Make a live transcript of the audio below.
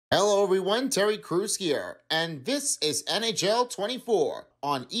Hello everyone, Terry Crews here, and this is NHL 24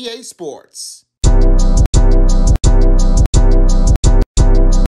 on EA Sports.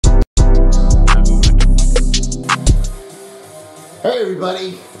 Hey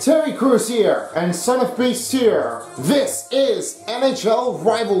everybody, Terry Crews here, and Son of Beast here. This is NHL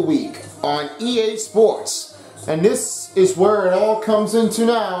Rival Week on EA Sports, and this is where it all comes into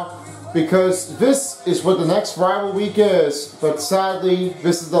now. Because this is what the next Rival Week is, but sadly,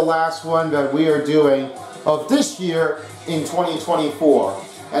 this is the last one that we are doing of this year in 2024.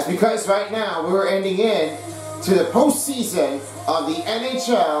 That's because right now we're ending in to the postseason of the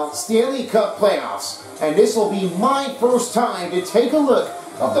NHL Stanley Cup playoffs. And this will be my first time to take a look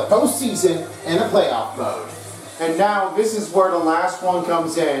of the postseason in a playoff mode. And now this is where the last one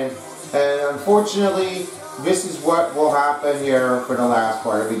comes in, and unfortunately, this is what will happen here for the last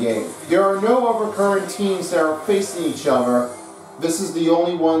part of the game. There are no other current teams that are facing each other. This is the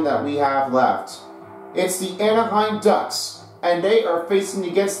only one that we have left. It's the Anaheim Ducks, and they are facing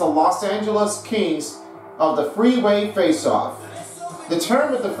against the Los Angeles Kings of the Freeway Faceoff. The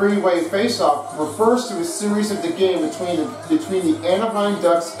term of the Freeway Faceoff refers to a series of the game between the Anaheim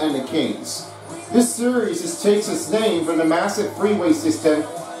Ducks and the Kings. This series takes its name from the massive freeway system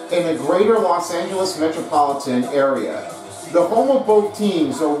in the greater Los Angeles metropolitan area. The home of both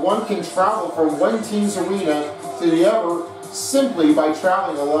teams, or one can travel from one team's arena to the other simply by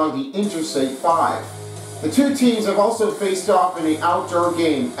traveling along the Interstate 5. The two teams have also faced off in the outdoor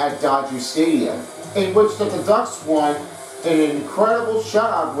game at Dodger Stadium, in which the Ducks won an incredible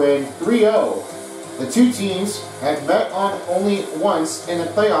shutout win 3-0. The two teams have met on only once in the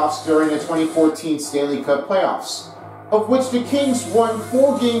playoffs during the 2014 Stanley Cup playoffs, of which the Kings won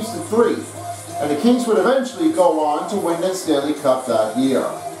 4 games to 3, and the Kings would eventually go on to win the Stanley Cup that year.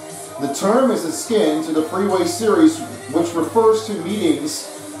 The term is a skin to the Freeway Series, which refers to meetings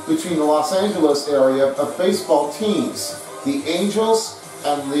between the Los Angeles area of baseball teams, the Angels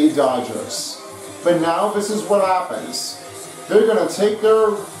and the Dodgers. But now this is what happens. They're going to take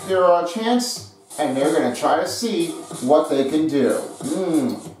their chance, and they're going to try to see what they can do.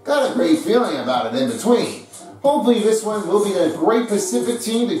 Got a great feeling about it in between. Hopefully this one will be a great Pacific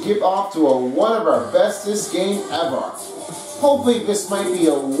team to get off to one of our bestest game ever. Hopefully this might be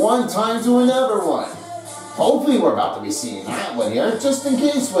a one time to another one. Hopefully we're about to be seeing that one here, just in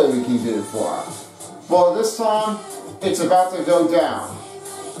case what we can do for. Well, this time, it's about to go down.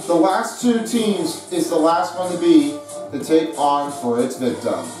 The last two teams is the last one to take on for its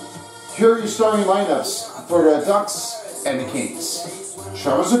victim. Here are your starting lineups for the Ducks and the Kings.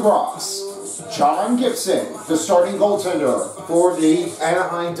 Travis Gross, John Gibson, the starting goaltender for the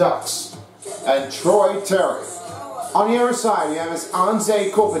Anaheim Ducks, and Troy Terry. On the other side, you have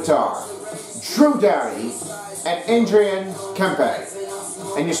Anze Kopitar, Drew Doughty, and Adrian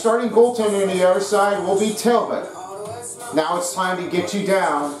Kempe. And your starting goaltender on the other side will be Talbot. Now it's time to get you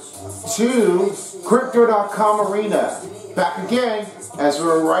down to Crypto.com Arena. Back again, as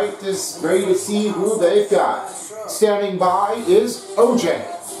we're ready to see who they've got. Standing by is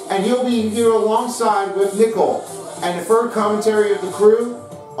OJ. And he'll be here alongside with Nickel. And the third commentary of the crew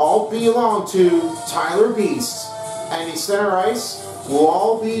all belong to Tyler Beast. And the center ice will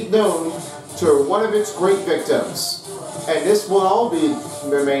all be known to one of its great victims. And this will all be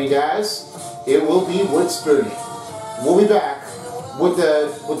remained as, it will be wood spooning. We'll be back with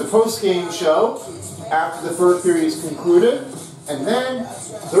the post-game show after the first period is concluded. And then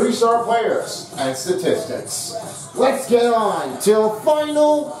 30-star players and statistics. Let's get on to the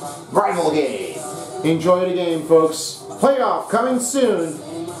final rival game. Enjoy the game, folks. Playoff coming soon.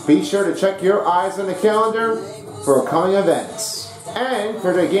 Be sure to check your eyes on the calendar for coming events and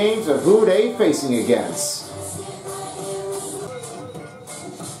for the games of who they're facing against.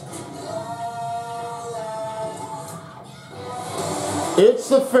 It's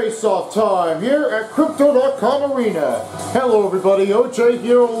the face-off time here at Crypto.com Arena. Hello everybody, OJ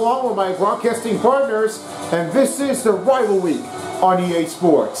here along with my broadcasting partners, and this is the Rival Week on EA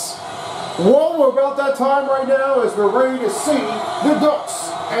Sports. Well, we're about that time right now as we're ready to see the Ducks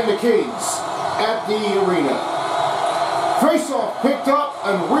and the Kings at the arena. Face-off picked up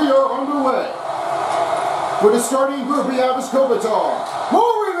and we are underway. For the starting group we have is Kopitar.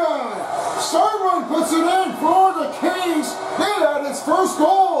 Moving on! Starman puts it in for the Kings. They had its first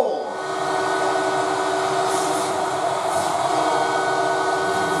goal.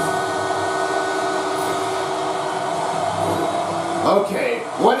 Okay,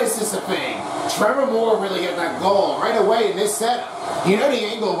 what is this a thing? Trevor Moore really getting that goal right away in this setup. You know the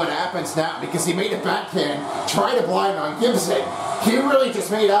angle what happens now because he made a backhand, try to blind on Gibson. He really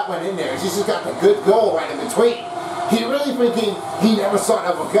just made that one in there. He's just got the good goal right in between. He really thinking he never saw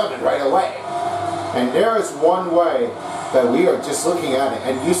that one coming right away. And there is one way that we are just looking at it.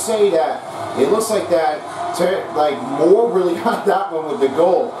 And you say that it looks like that, like Moore really got that one with the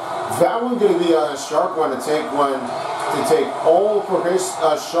goal. That one going to be a sharp one to take all for his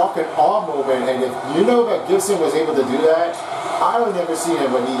shock and awe moment. And if you know that Gibson was able to do that, I have never seen it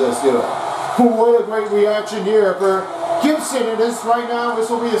when he does do it. What a great reaction here for Gibson. And this right now, this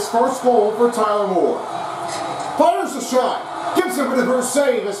will be his first goal for Tyler Moore. Fires the shot. Gibson with the first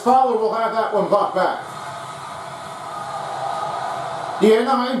save as Fowler will have that one brought back. The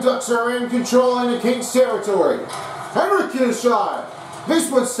Anaheim Ducks are in control in the Kings territory. Henrik his shot. This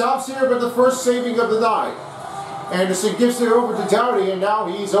one stops here, but the first saving of the night. Anderson gives it over to Doughty, and now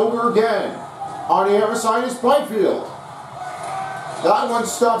he's over again. On the other side is Byfield. That one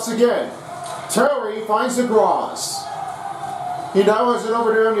stops again. Terry finds the cross. He now has it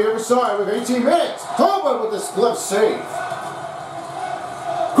over there on the other side with 18 minutes. Talbot with this glove save.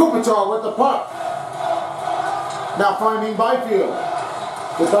 Kupitar with the puck. Now finding Byfield.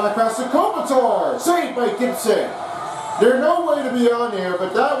 The back pass to Kopitar. Saved by Gibson. There's no way to be on there,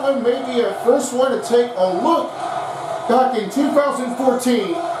 but that one may be a first one to take a look. Back in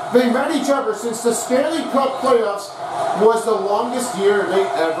 2014, they met each other since the Stanley Cup playoffs was the longest year they've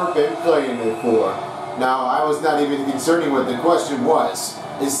ever been playing it for. Now, I was not even concerning what the question was.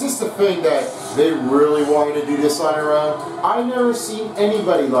 Is this the thing that they really wanted to do this on their own? I never seen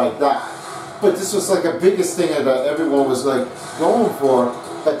anybody like that. But this was like the biggest thing that everyone was like going for,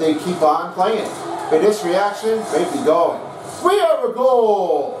 that they keep on playing. And this reaction may be going. We have a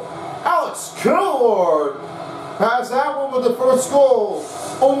goal! Alex Killord has that one with the first goal.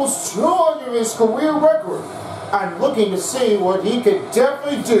 Almost 200 his career record. I'm looking to see what he can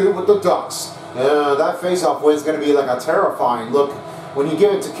definitely do with the Ducks. That face-off win is going to be like a terrifying look. When you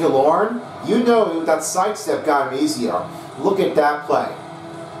give it to Killorn, you know that sidestep got him easier. Look at that play.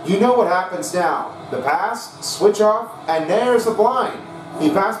 You know what happens now. The pass, switch off, and there's the blind. He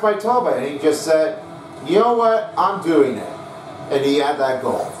passed by Talbot, and he just said, you know what, I'm doing it. And he had that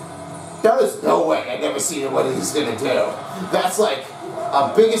goal. There is no way I've never seen what he's going to do. That's like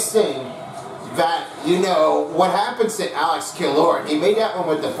a biggest thing that, you know, what happens to Alex Killorn. He made that one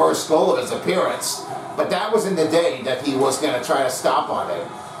with the first goal of his appearance, but that was in the day that he was going to try to stop on it.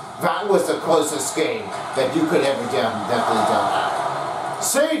 That was the closest game that you could ever definitely done that.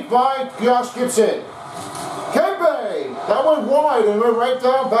 Saved by Josh Gibson. Kempe! That went wide and went right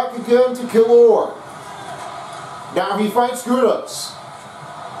down back again to Killorn. Now he fights Gudas.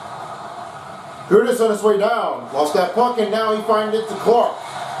 Gudas on his way down. Lost that puck and now he finds it to Clark.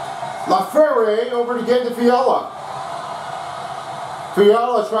 LaFerre over to get to Fiala.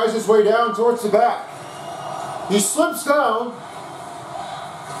 Fiala tries his way down towards the back. He slips down.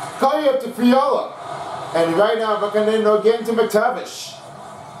 Calling up to Fiala. And right now Vacanino again to McTavish.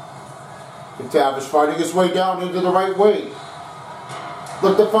 McTavish fighting his way down into the right wing.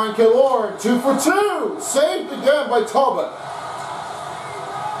 Look to find Killorn. 2 for 2. Saved again by Talbot.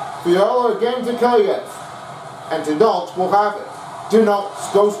 Fiala again to Kaliev. And Denault will have it.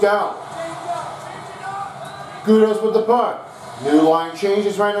 Denault goes down. Gudas with the puck. New line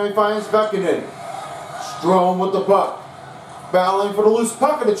changes right now. He finds Vacanino. Strome with the puck. Battling for the loose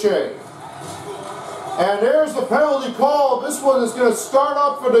puck in the chain. And there's the penalty call. This one is going to start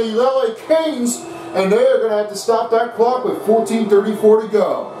up for the LA Kings, and they're going to have to stop that clock with 14:34 to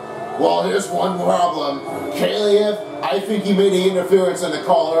go. Well, here's one problem. Kaliev, I think he made the interference on the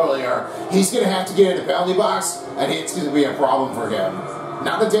call earlier. He's going to have to get in the penalty box, and it's going to be a problem for him.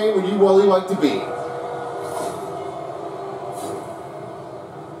 Not a day when you really like to be.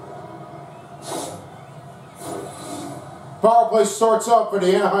 Power play starts up for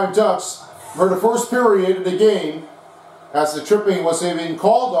the Anaheim Ducks for the first period of the game, as the tripping was even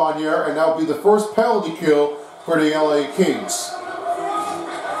called on here, and that'll be the first penalty kill for the LA Kings.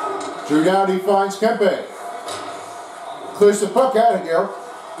 Drew Doughty finds Kempe. Clears the puck out of here.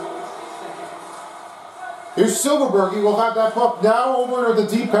 Here's Silverberg. He will have that puck now over to the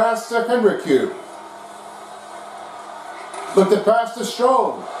deep pass to Henrik. Look to pass to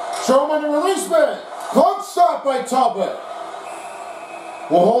Strome. Strome on the release man. Clock stop by Talbot.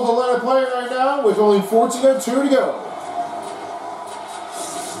 We'll hold the line of play right now with only 14:02 to go.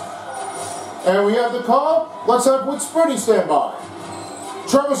 And we have the call. Let's have Wood Sprinty stand by.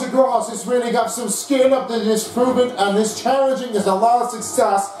 Travis Gross has really got some skin up to this proven and this challenging. There's a lot of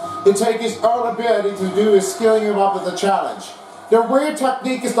success to take his own ability to do is skilling him up with the challenge. Their weird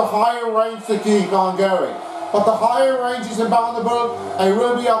technique is the higher range to keep on going. But the higher range is about the boat and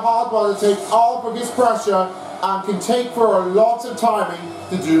will be a hard one to take all of his pressure and can take for a lot of timing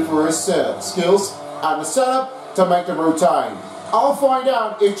to do for his skills and the setup to make the routine. I'll find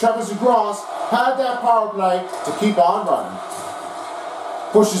out if Travis DeGrasse had that power play to keep on running.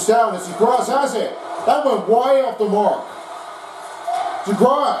 Pushes down as DeGrasse has it. That went way off the mark.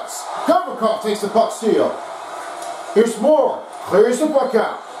 DeGrasse. Gavrikov takes the puck steal. Here's Moore. Clears the puck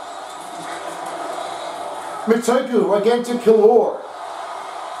out. Mitegu again to Killor.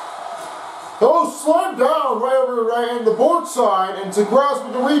 Oh, slammed down right over right in the board side, and DeGrasse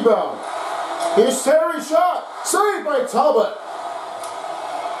with the rebound. Here's Terry's shot. Saved by Talbot.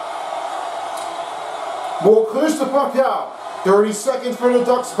 Moore clears the puck out. 30 seconds for the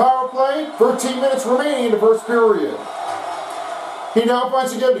Ducks power play. 13 minutes remaining in the first period. He now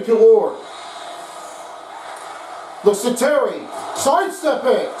finds again to Killor. Looks to Terry. Sidestep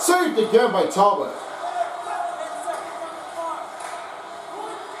it. Saved again by Talbot.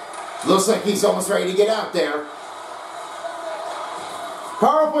 Looks like he's almost ready to get out there.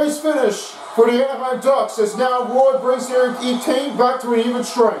 Power play's finished for the Anaheim Ducks as now Roy brings their team back to an even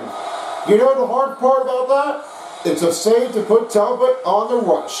strength. You know the hard part about that? It's a save to put Talbot on the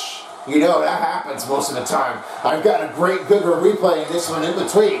rush. You know, that happens most of the time. I've got a great good replay in this one in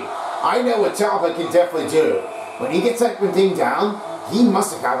between. I know what Talbot can definitely do. When he gets that thing down, he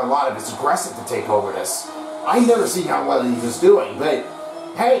must have had a lot of his aggressive to take over this. I never seen how well he was doing, but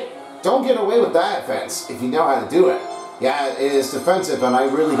hey, don't get away with that offense if you know how to do it. Yeah, it is defensive, and I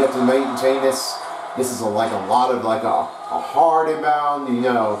really have to maintain this. This is like a hard inbound, you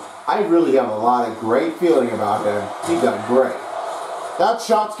know. I really have a lot of great feeling about him. He done great. That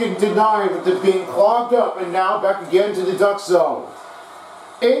shot's getting denied with it being clogged up, and now back again to the Duck zone.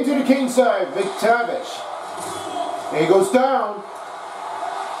 Into the king side, McTavish. And he goes down.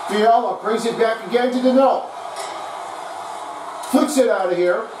 Fiala brings it back again to the net. Flicks it out of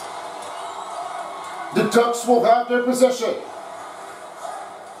here. The Ducks will have their possession.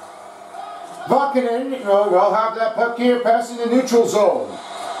 Vakinen will have that puck here passing the neutral zone.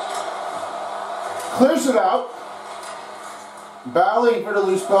 Clears it out. Battling for the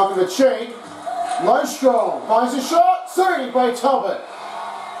loose puck of the chain. Lundstrom finds a shot. Saved by Talbot.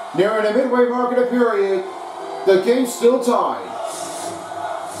 Nearing the midway mark of the period. The game's still tied.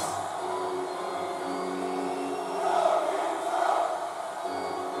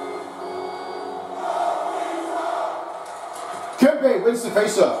 Kempe wins the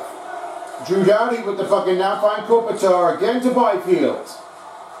faceoff. Drew Downey with the fucking now find Kopitar again to Byfield.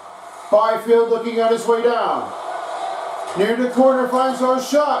 Byfield looking on his way down. Near the corner finds our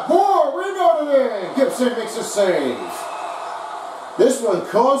shot. Moore rebounded in. Gibson makes a save. This one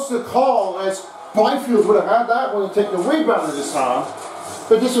close to call as Byfield would have had that one to take the rebound at this time.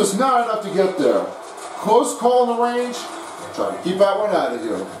 But this was not enough to get there. Close call in the range. Try to keep that one out of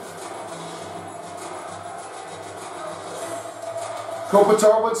here.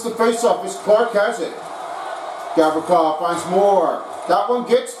 Kopitar wins the face-off as Clark has it. Gavrikov finds Moore. That one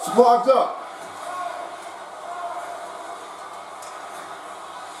gets blocked up.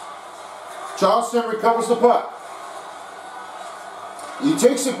 Johnston recovers the puck. He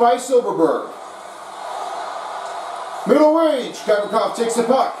takes it by Silverberg. Middle range, Gavrikov takes the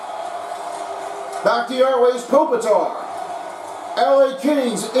puck. Back the airways, Kopitar. LA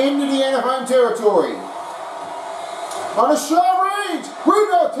Kings into the Anaheim territory. On a shot range,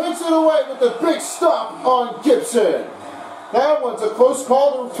 Reno takes it away with a big stop on Gibson. That one's a close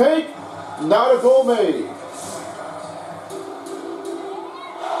call to take, not a goal made.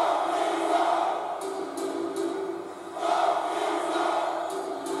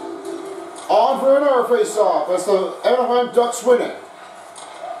 On for another face-off as the Anaheim Ducks win it.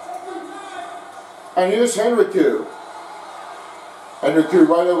 And here's Henrique. Henrique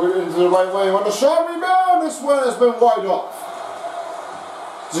right over into the right lane on the shot rebound. This one has been wide off.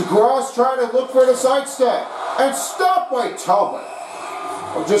 DeGrasse trying to look for the sidestep and stopped by Talbot.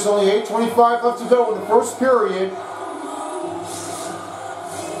 With just only 8:25 left to go in the first period.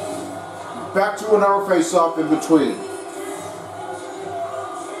 Back to another face-off in between.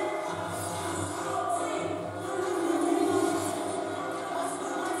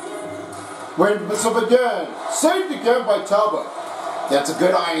 Wayne puts up again. Saved again by Talbot. That's a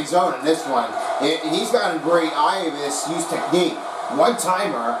good eye in zone in this one. He's got a great eye in this use technique. One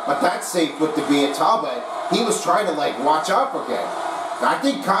timer, but that's safe with the be a Talbot. He was trying to watch out for him. I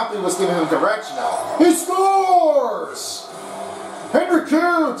think Copley was giving him direction now. He scores!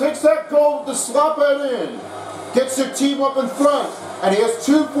 Henrique takes that goal to slap it in. Gets their team up in front. And he has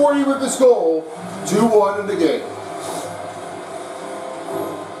 2:40 with his goal. 2-1 in the game.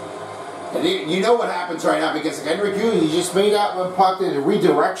 And you know what happens right now because Henrique, he just made that one puck in a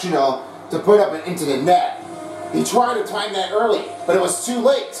redirectional to put up and into the net. He tried to time that early, but it was too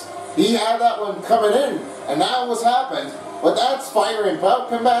late. He had that one coming in, And now what's happened, but that's fire and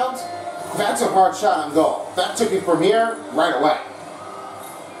inbound. That's a hard shot on goal. That took it from here right away.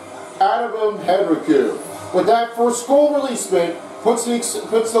 Adam Henrique, with that first goal releasement, puts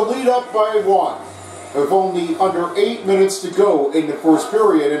the lead up by 1. With only under 8 minutes to go in the first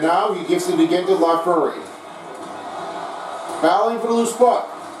period, and now he gives it again to LaFurry. Battling for the loose puck.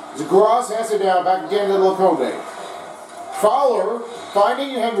 Zagras has it down, back again to Lacombe. Fowler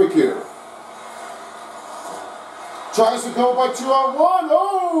finding Henrique. Tries to go by 2-on-1.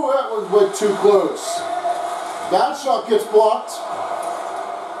 Oh, that was way too close. That shot gets blocked.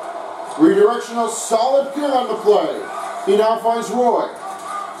 Redirectional, solid kill on the play. He now finds Roy.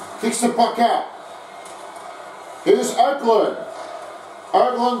 Kicks the puck out. Here's Eklund.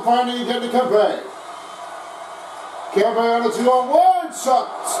 Eklund finding again to Kempe. Kempe on a 2-on-1.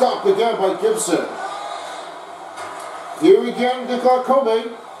 Shot stopped again by Gibson. Here again to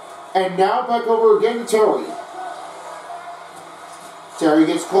Lacombe. And now back over again to Terry. Terry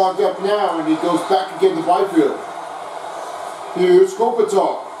gets clogged up now and he goes back again to Byfield. Here's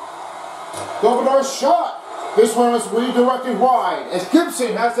Kopitar. Kopitar's shot. This one is redirected wide as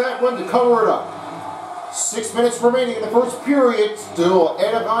Gibson has that one to cover it up. 6 minutes remaining in the first period. Still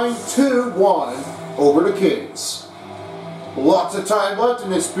Anaheim 2-1 over the Kings. Lots of time left in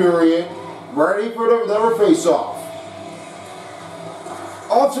this period. Ready for another face-off.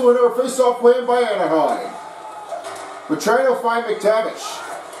 On to another face-off win by Anaheim. We're trying to find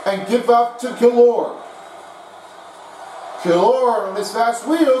McTavish and give up to Killorn. Killorn on his fast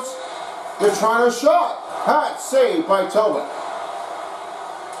wheels. They're trying to shot. Hat saved by Tobin.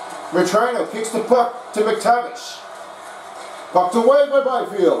 Vetrano kicks the puck to McTavish. Pucked away by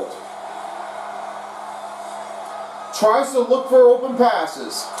Byfield. Tries to look for open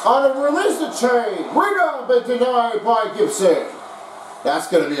passes. On a release the chain. Rebound but denied by Gibson. That's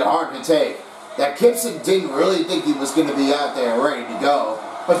going to be hard to take. That Gibson didn't really think he was going to be out there ready to go.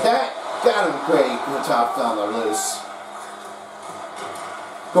 But that got him great from the top down the loose.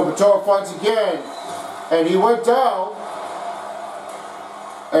 Kopitar fights again. And he went down.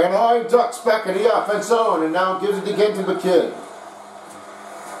 And Anaheim ducks back in the offense zone and now gives it again to McKinn.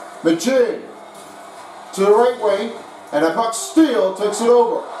 McKinn to the right wing, and a puck steal takes it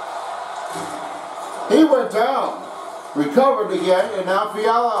over. He went down, recovered again, and now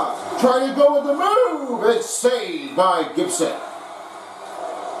Fiala trying to go with the move. It's saved by Gibson.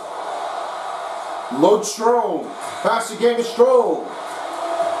 Lundstrom, pass again to Strome,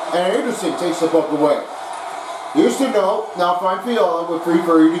 and Anderson takes the puck away. Here's to no, now find Fiala with free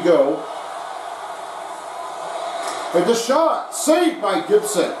to go. And the shot, saved by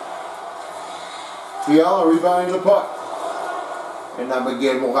Gibson. Fiala rebounding the puck. And now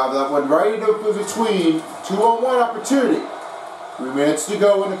again we'll have that one right in between. 2-on-1 opportunity. 3 minutes to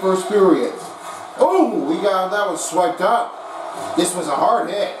go in the first period. Oh, we got that one swiped out. This was a hard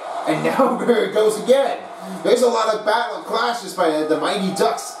hit. And now there it goes again. There's a lot of battle clashes by the Mighty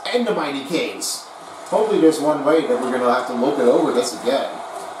Ducks and the Mighty Kings. Hopefully there's one way that we're going to have to look it over this again.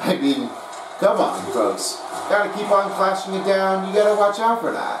 I mean, come on, folks. Got to keep on clashing it down. You got to watch out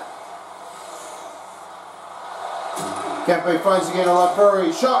for that. Kempe finds again a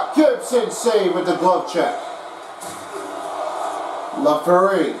LaFurry. Shot. Gibson save with the glove check.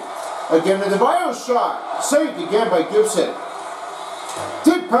 LaFurry. Again to the bio shot. Saved again by Gibson.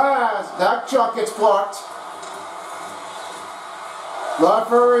 Deep pass. That shot gets blocked.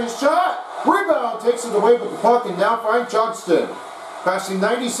 LaFurry's shot. Rebound takes it away with the puck and now finds Johnston. Passing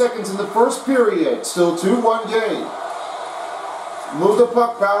 90 seconds in the first period. Still 2-1 game. Move the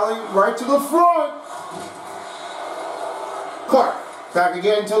puck battling right to the front. Clark. Back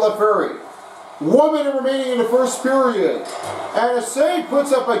again to LaFurry. 1 minute remaining in the first period. And a save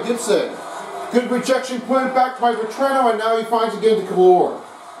puts up by Gibson. Good rejection put it back by Vetrano and now he finds again to Killorn.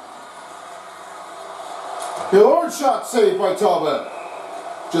 Killorn shot saved by Talbot.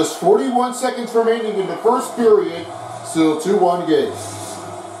 Just 41 seconds remaining in the first period. Still 2-1 game.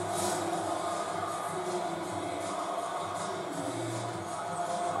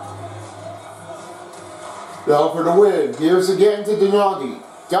 Now for the win. Here's again to Donaghy.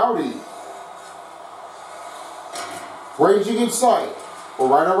 Doughty. Ranging in sight. Or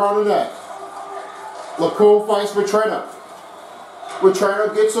right around the net. Lacombe finds Vetrano.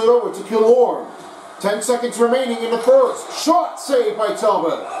 Vetrano gets it over to Killorn. 10 seconds remaining in the first. Shot saved by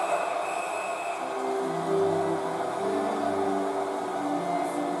Talbot.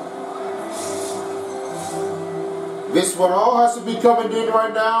 This one all has to be coming in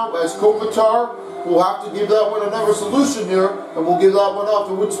right now as Kopitar will have to give that one another solution here, and we'll give that one off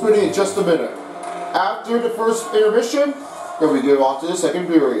to wood spinning in just a minute. After the first intermission, then we go off to the second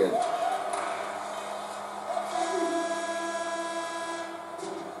period.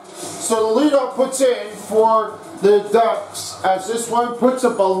 So the leadoff puts in for the Ducks, as this one puts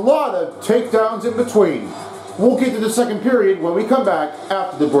up a lot of takedowns in between. We'll get to the second period when we come back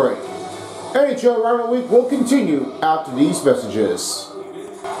after the break. NHL Rival Week will continue after these messages.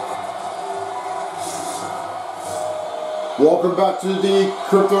 Welcome back to the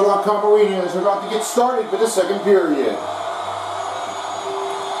Crypto.com Arena as we're about to get started for the second period.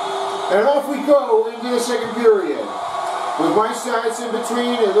 And off we go into the second period. With my stats in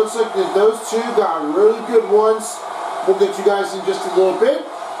between, it looks like that those two got really good ones. We'll get you guys in just a little bit.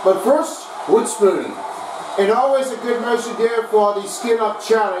 But first, wood spooning. And always a good motion there for the skin up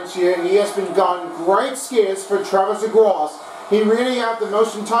challenge here. He has been gotten great skins for Travis DeGrosse. He really has the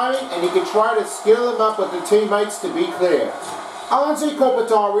motion timing, and he can try to skill him up with the teammates to be clear. Alonso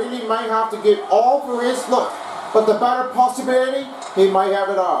Kopitar really might have to give all for his look, but the better possibility, he might have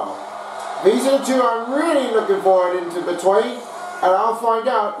it all. These are the two I'm really looking forward into between, and I'll find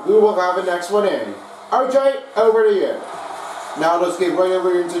out who will have the next one in. OJ, over to you. Now let's get right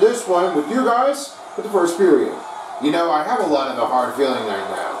over into this one with you guys for the first period. You know, I have a lot of a hard feeling right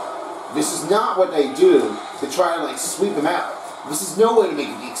now. This is not what they do to try to sweep him out. This is no way to make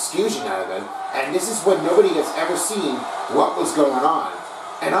an exclusion out of him, and this is when nobody has ever seen what was going on.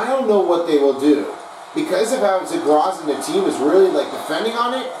 And I don't know what they will do. Because of how DeGrosse and the team is really defending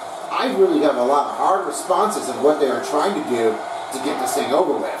on it, I really have a lot of hard responses of what they are trying to do to get this thing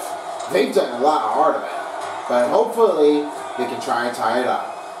over with. They've done a lot of hard of it, but hopefully they can try and tie it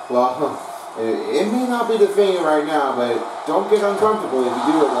up. Well, it may not be the thing right now, but don't get uncomfortable if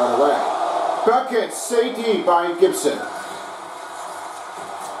you do it right away. Bucket, safety by Gibson.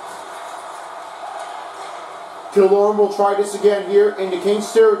 Killorn will try this again here into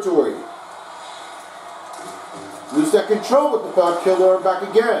Kings territory. Lose that control with the puck. Killorn back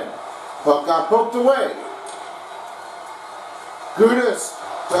again. Puck got poked away. Gudas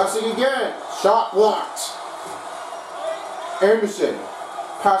passing again. Shot blocked. Anderson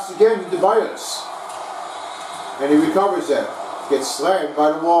pass again to DeVias. And he recovers it. Gets slammed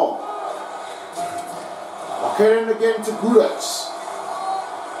by the wall. McKinnon again to Gudas.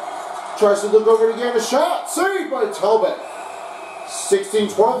 Tries to look over it again. A shot. Saved by Talbot.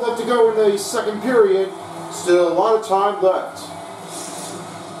 16-12 left to go in the second period. Still a lot of time left.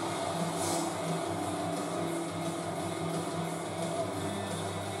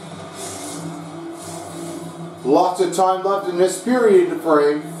 Lots of time left in this period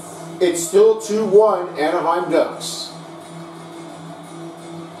frame. It's still 2-1 Anaheim Ducks.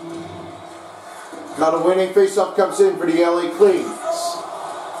 Now the winning faceoff comes in for the LA Queens.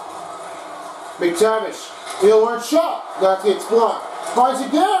 McTavish, Killorn shot. That gets blocked. Finds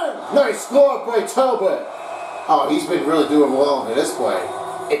again. Nice block by Talbot. Oh, he's been really doing well in this play.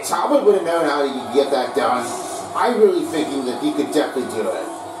 If Talbot would have known how he could get that done, I'm really thinking that he could definitely do it.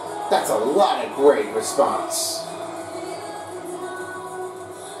 That's a lot of great response.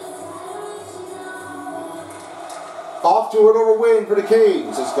 Off to another win for the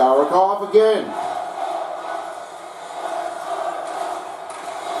Kings. It's Gavrikov again.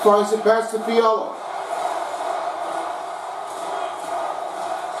 Finds it past the Fiala.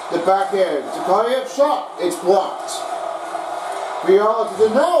 The backhand. Zakayev shot. It's blocked. Fiala to the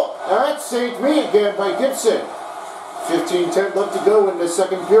net. That saved me again by Gibson. 15-10 left to go in the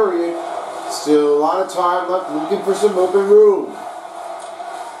second period. Still a lot of time left looking for some open room.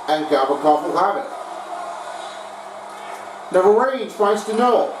 And Gavrikov will have it. Never range finds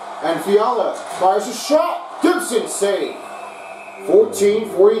Deneau. And Fiala fires a shot. Gibson save.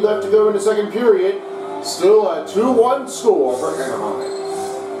 14-40 left to go in the second period. Still a 2-1 score for Anaheim.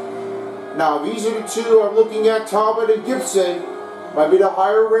 Now these are the two I'm looking at. Talbot and Gibson might be the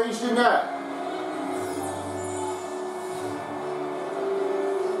higher range than that.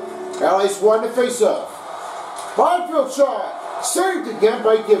 LA's won the faceoff. Bonfield shot. Saved again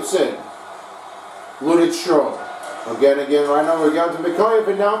by Gibson. Ludwigstrom. Again, right now we're down to Mikhailov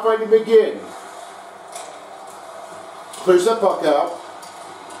and now finding McGinn. Clears the puck out.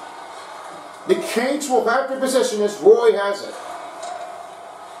 The Kings will have the possession as Roy has it.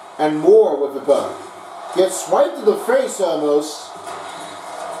 And Moore with the puck. Gets right to the face almost.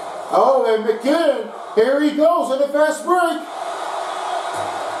 Oh, and McGinn. Here he goes on a fast break.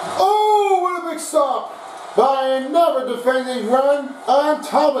 Oh, what a big stop by another defending run on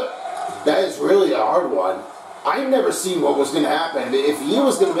Talbot. That is really a hard one. I've never seen what was going to happen. If he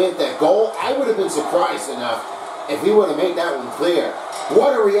was going to make that goal, I would have been surprised enough if he would have made that one clear.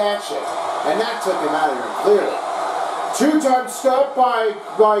 What a reaction. And that took him out of here clearly. Two-time stop by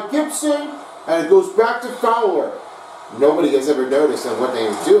Gibson, and it goes back to Fowler. Nobody has ever noticed of what they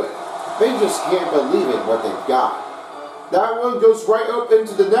were doing. They just can't believe it, what they've got. That one goes right up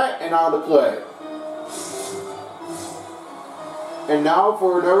into the net and out of play. And now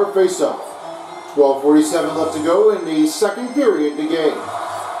for another face-off. 12:47 left to go in the second period of the game.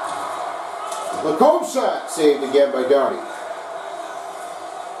 Lacombe shot saved again by Downey.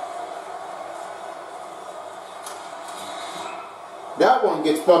 That one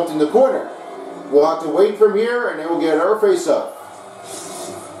gets bumped in the corner. We'll have to wait from here and then we'll get our face-off.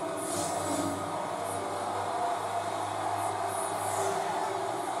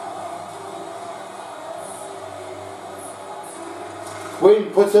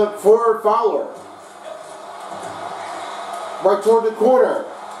 Wayne puts up for Fowler. Right toward the corner.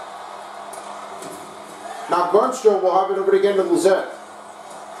 Now Grunstrom will have it over again to Lizette.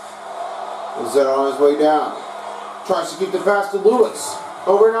 Lizette on his way down. Tries to keep the pass to Lewis.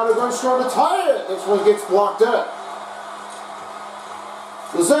 Over and out of Grunstrom to tie it. This one gets blocked up.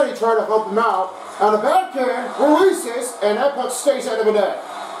 Lizette tried to help him out. On the backhand, releases, and that puck stays out of the net.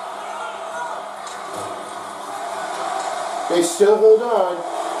 They still hold on.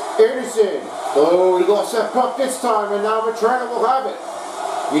 Anderson. Oh, he lost that puck this time, and now Vetrano will have it.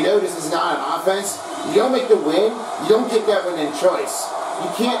 You know this is not an offense. You don't make the win. You don't get that win in choice. You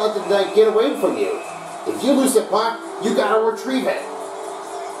can't let the night get away from you. If you lose the puck, you gotta retrieve it.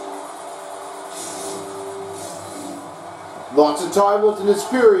 Lots of time left in this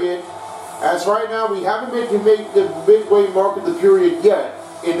period. As right now, we haven't made the midway mark of the period yet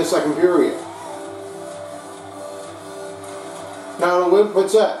in the second period. Now the Win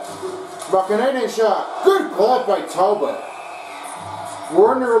puts up. Buchanan shot. Good glove by Talbot.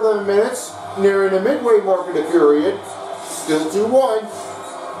 We're under 11 minutes, nearing the midway mark of the period. Still 2-1.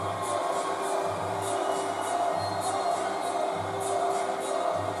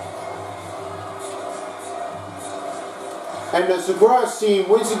 And the Sagras team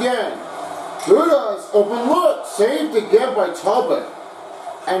wins again. Luda's open look, saved again by Talbot.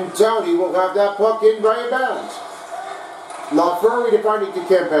 And Downey will have that puck in right bounds. LaFurry defending to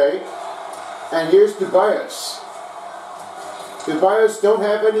Kempe. And here's Tobias. Tobias don't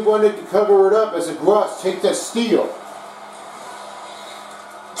have anyone to cover it up as the Gross take that steal.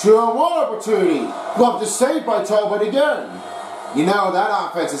 2-on-1 opportunity. Love to save by Talbot again. You know, that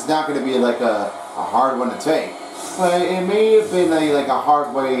offense is not going to be like a hard one to take. But it may have been like a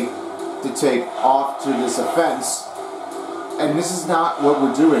hard way to take off to this offense. And this is not what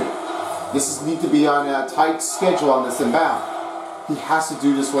we're doing. This needs to be on a tight schedule on this inbound. He has to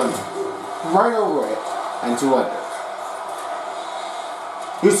do this one right over it and to under.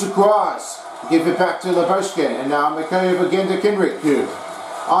 Here's the cross. Give it back to Lebushkin. And now McCabe again to Kenrick.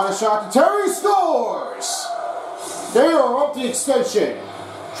 On a shot to Terry, scores! They are up the extension.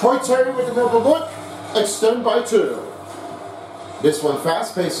 Troy Terry with another look. Extend by 2. This one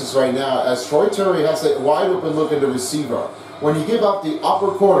fast-paced right now as Troy Terry has a wide open look at the receiver. When you give up the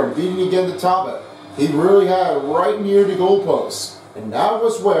upper corner, beating again the Talbot, he really had it right near the goalpost. And that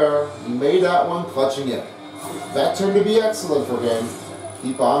was where he made that one clutching in. That turned to be excellent for him.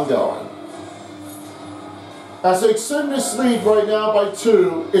 Keep on going. As they extend this lead right now by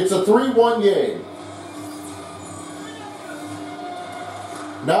 2, it's a 3-1 game.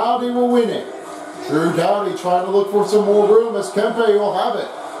 Now they will win it. Drew Downey trying to look for some more room as Kempe will have it.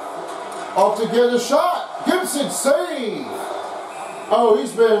 Off to get a shot. Gibson save. Oh,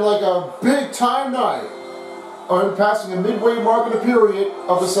 he's been like a big time night. On passing the midway mark of the period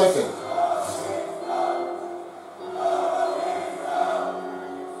of the second.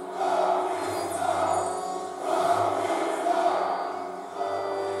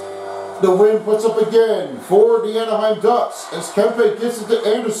 The Win puts up again for the Anaheim Ducks as Kempe gets it to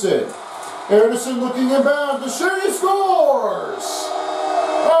Anderson. Anderson looking inbound. The Shea scores!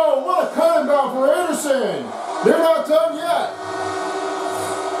 Oh, what a cut inbound for Anderson! They're not done yet.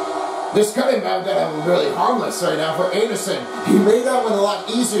 This cut inbound got him really harmless right now for Anderson. He made that one a lot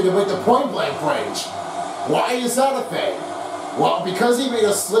easier to make the point blank range. Why is that a thing? Well, because he made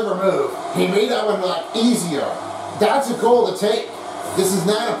a sliver move, he made that one a lot easier. That's a goal to take. This is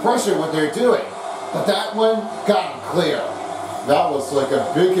not a pressure what they're doing. But that one got him clear. That was like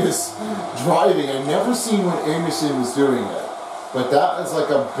a biggest driving. I never seen when Anderson was doing it. But that is like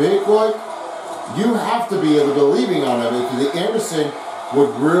a big, like, you have to be believing on it because the Anderson would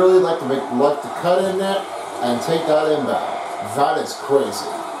really like to cut in that and take that inbound. That is crazy.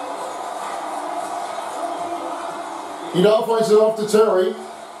 He now finds it off to Terry.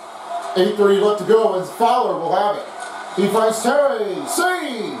 8:30 left to go and Fowler will have it. He finds Terry,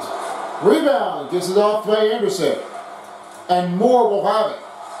 saved! Rebound, gives it off by Anderson. And Moore will have it.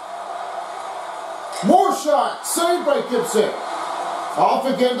 More shot, saved by Gibson. Off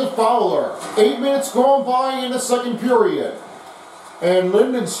again to Fowler. 8 minutes gone by in the second period. And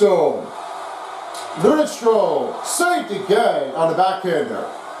Lindstrom saved again on the backhander.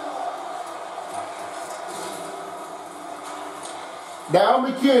 Now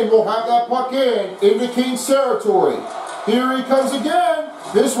McKinn will have that puck into King's territory. Here he comes again.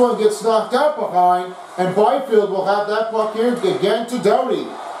 This one gets knocked out behind, and Byfield will have that puck here again to Doughty.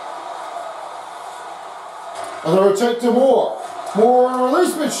 Another take to Moore. Moore on a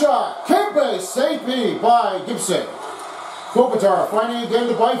releasement shot. Kempe, safety by Gibson. Kopitar finding again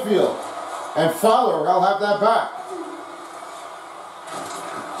to Byfield. And Fowler will have that back.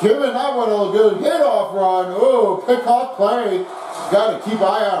 Giving that one a good hit-off run. Oh, pick-off play. Got to keep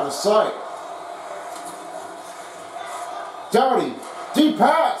eye out of sight. Doughty, deep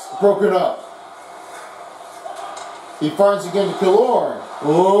pass, broken up. He finds again to Killorn.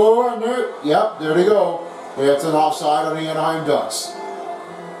 Oh, and there, yep, there they go. It's an offside on the Anaheim Ducks.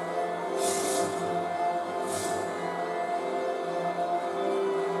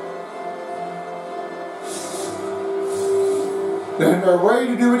 And they're ready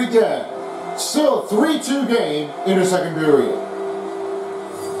to do it again. Still a 3-2 game in the second period.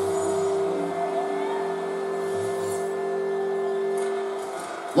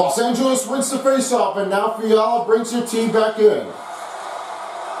 Los Angeles wins the faceoff, and now Fiala brings her team back in.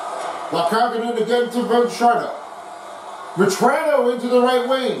 LaCarganen again to Vetrano. Vetrano into the right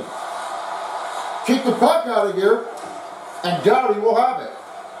wing. Kick the puck out of here, and Doughty will have it.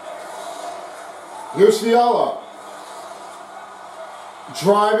 Here's Fiala.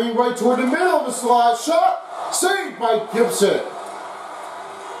 Driving right toward the middle of the slot. Shot. Saved by Gibson.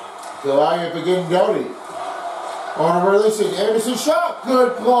 Goliath again, Doughty. On a releasing Anderson shot.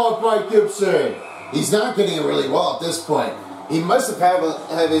 Good block by Gibson. He's not getting it really well at this point. He must have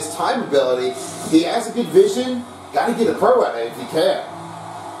his time ability. He has a good vision. Got to get a pro at it if he can.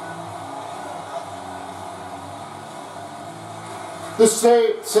 The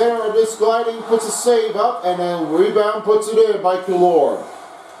save, center of this gliding puts a save up, and then rebound puts it in by Killorn.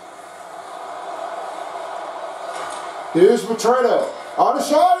 Here's Vetrano. On the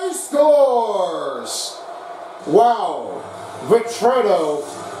shot, he scores! Wow. Vetrano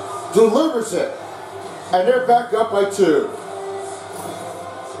delivers it. And they're back up by 2.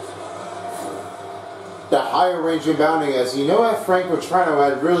 The higher range inbounding, as you know that Frank Vetrano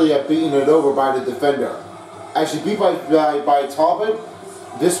had really beaten it over by the defender. Actually beat by Talbot.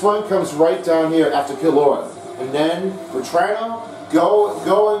 This one comes right down here after Killorn. And then Vetrano,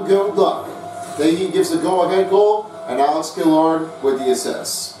 go and good luck. Then he gives a go-ahead goal, and Alex Killorn with the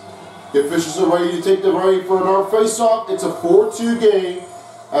assist. The officials are ready to take the ready for another face-off. It's a 4-2 game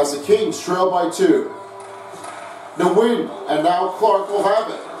as the Kings trail by 2. The win, and now Clark will have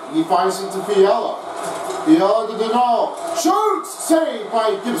it. He finds it to Fiala. Fiala to Denal. Shoots! Saved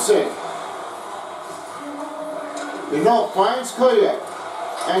by Gibson. Denal finds Koyak.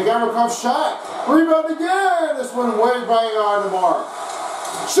 And Gavrikov shot. Rebound again! This one way by on the mark.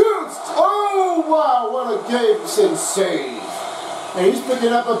 Shoots! Oh, wow, what a Gibson save. And he's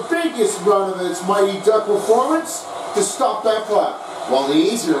picking up the biggest run of his Mighty Duck performance to stop that puck. Well, the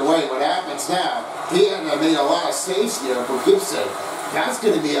easier way, what happens now, he had made a lot of saves here for Gibson. That's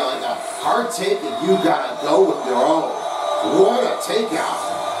going to be like a hard take if you got to go with your own. What a takeout.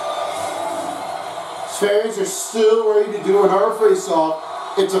 Fans are still ready to do another face-off.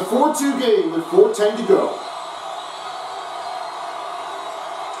 It's a 4-2 game with 4:10 to go.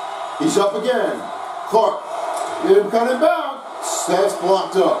 He's up again. Clark. Him cutting bound. That's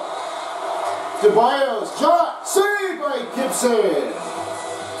blocked up. Tobias shot. Saved by Gibson.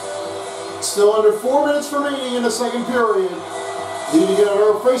 Still under 4 minutes remaining in the second period. Need to get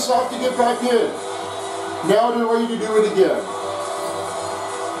another face-off to get back in. Now they're ready to do it again.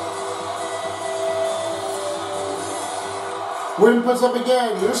 Wynn puts up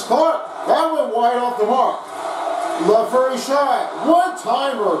again. Here's Clark. That went wide off the mark. LaFurry shot.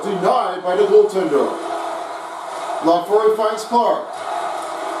 One-timer denied by the goaltender. LaFurry finds Clark.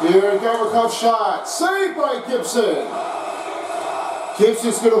 Here, Gavrikov shot. Saved by Gibson.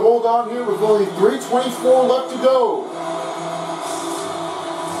 Gibson's going to hold on here with only 3:24 left to go.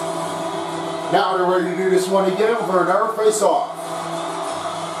 Now they're ready to do this one again for another face-off.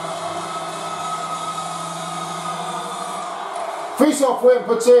 Face-off win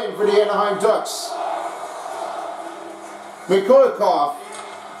puts in for the Anaheim Ducks. Mikolikov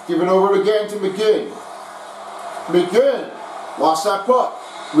giving over again to McGinn. McGinn lost that puck.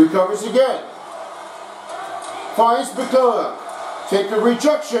 Recovers again. Finds Mikolikov. Take the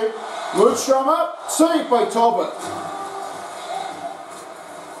rejection. Lundstrom up. Saved by Talbot.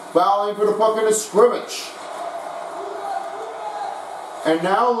 Fouling for the puck in the scrimmage. And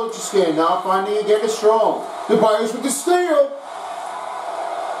now Lucheskin now finding again is strong. The Buyers with the steal.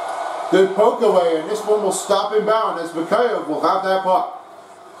 Good poke away, and this one will stop inbound as Mikhailov will have that puck.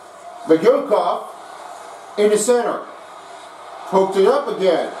 Magyukov in the center. Poked it up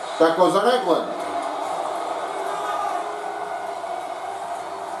again. That goes on Eklund.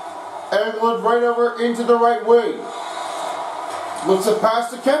 Eklund right over into the right wing. Looks a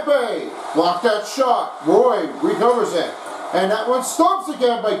pass to Kempe. Blocked that shot. Roy recovers it. And that one stops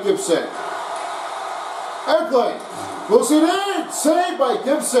again by Gibson. Eklund looks it in. Saved by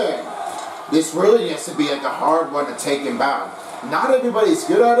Gibson. This really has to be like a hard one to take inbound. Not everybody's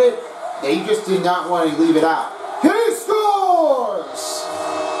good at it. They just did not want to leave it out. He scores!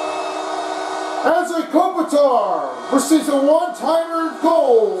 Andrei Kopitar receives a one-timer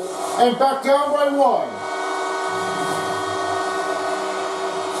goal and back down by one.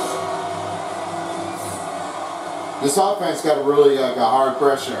 This offense got really like a hard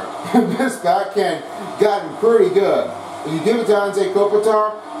pressure. This backhand got him pretty good. When you give it to Andrei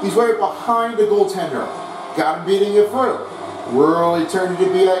Kopitar, he's right behind the goaltender. Got him beating it further. Really turned it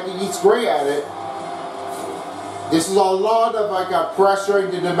to be like he's great at it. This is a lot of like a pressuring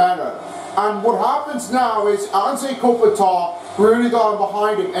the defender. And what happens now is Andrei Kopitar really got him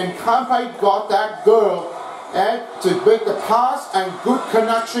behind him, and Kempe got that goal and to make the pass and good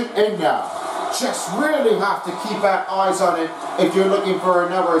connection in there. Just really have to keep eyes on it if you're looking for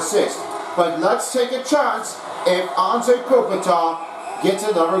another assist. But let's take a chance if Andrei Kopitar gets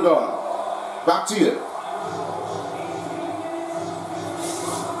another goal. Back to you.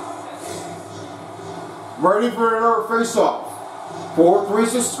 Ready for another face-off.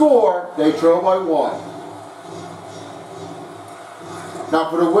 4-3 to score. They trail by 1. Now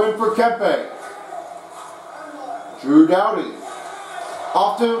for the win for Kempe. Drew Doughty.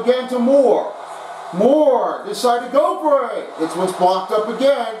 Off to again to Moore. Moore decide to go for it. It's what's blocked up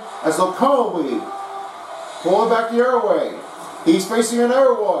again as Lacombe pull it back the other way. He's facing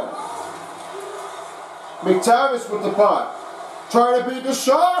another one. McTavish with the puck. Try to beat the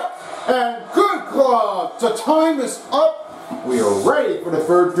shot. And good glove to time this up. We are ready for the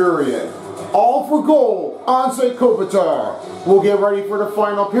third period. All for goal, Andrei Kopitar. We'll get ready for the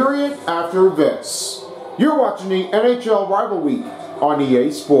final period after this. You're watching the NHL Rival Week on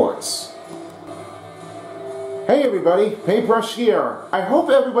EA Sports. Hey everybody, Paintbrush here. I hope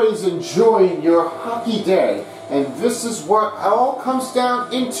everybody's enjoying your hockey day. And this is what it all comes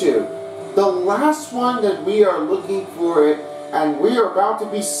down into. The last one that we are looking for it, and we are about to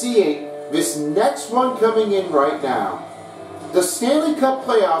be seeing this next one coming in right now. The Stanley Cup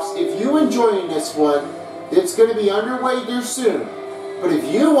playoffs, if you're enjoying this one, it's going to be underway here soon. But if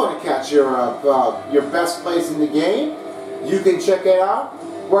you want to catch your best plays in the game, you can check it out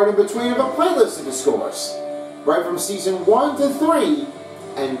right in between of a playlist of the scores. Right from season 1 to 3,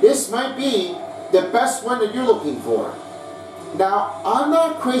 and this might be the best one that you're looking for. Now, I'm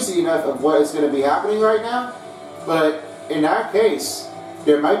not crazy enough of what is going to be happening right now, but in that case,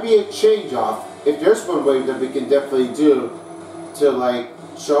 there might be a change off. If there's one way that we can definitely do to like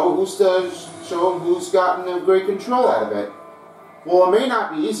show who's gotten a great control out of it. Well, it may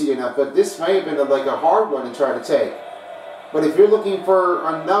not be easy enough, but this may have been like a hard one to try to take. But if you're looking for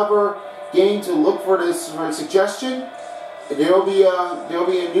another game to look for this for a suggestion, there'll be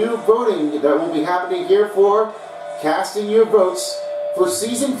a new voting that will be happening here for casting your votes for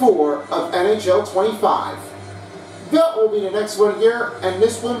season 4 of NHL 25. That will be the next one here, and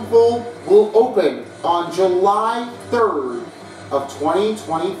this one will open on July 3rd of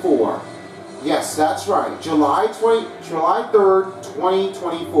 2024. Yes, that's right, July 3rd,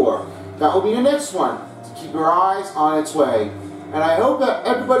 2024. That will be the next one. To keep your eyes on its way. And I hope that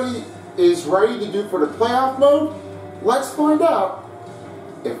everybody is ready to do for the playoff mode. Let's find out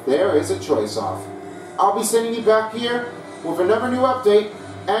if there is a choice off. I'll be sending you back here with another new update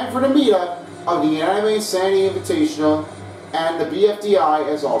and for the meetup of the Anime Insanity Invitational and the BFDI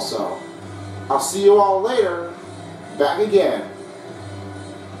as also. I'll see you all later. Back again.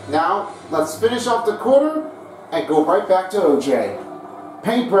 Now, let's finish off the quarter and go right back to OJ.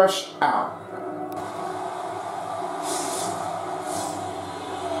 Paintbrush out.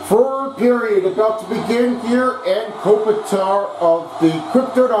 Third period about to begin here in Kopitar of the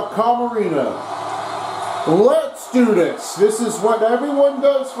Crypto.com Arena. Let's do this. This is what everyone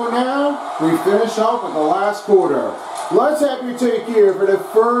does for now. We finish off with the last quarter. Let's have you take here for the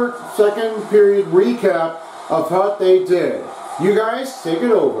second period recap of what they did. You guys, take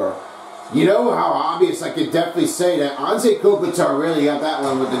it over. You know how obvious I could definitely say that Andrei Kopitar really got that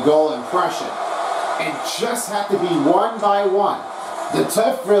one with the goal impression. It just had to be one by one. The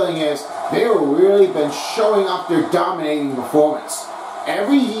tough feeling is they have really been showing off their dominating performance.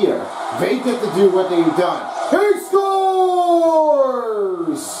 Every year, they get to do what they've done. He scores!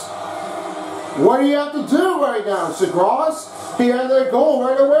 What do you have to do right now, Segras? He had that goal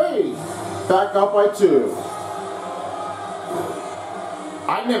right away. Back up by 2.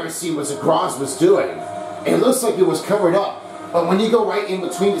 I've never seen what Segras was doing. It looks like it was covered up. But when you go right in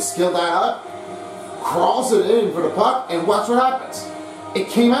between to skill that up, crawls it in for the puck, and watch what happens. It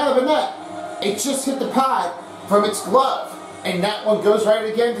came out of the net. It just hit the pad from its glove. And that one goes right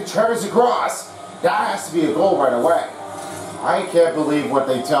again to Travis Segras. That has to be a goal right away. I can't believe what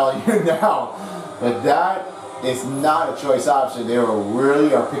they tell you now. But that is not a choice option. They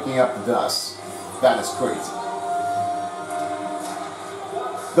really are picking up the dust. That is crazy.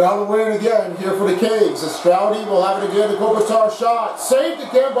 Down the win again here for the Kings. Estradi will have it again. The Kopitar shot. Saved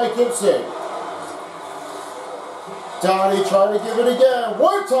again by Gibson. Downey trying to give it again.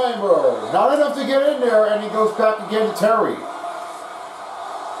 One-timer. Not enough to get in there, and he goes back again to Terry.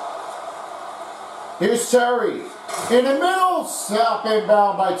 Here's Terry. In the middle. Snap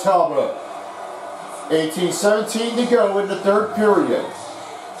inbound by Talbot. 18-17 to go in the 3rd period.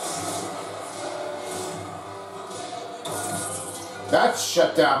 That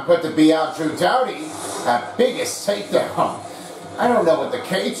shutdown put the B out Drew Doughty. That biggest takedown. I don't know what the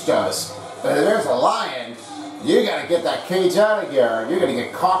cage does, but if there's a lion, you gotta get that cage out of here. You're gonna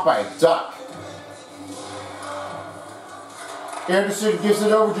get caught by a duck. Anderson gives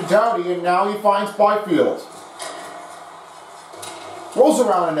it over to Doughty, and now he finds Byfield. Rolls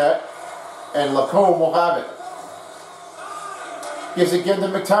around the net, and Lacombe will have it. Gives it again to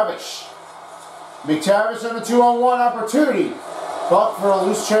McTavish. McTavish on a 2-on-1 opportunity. Buck for a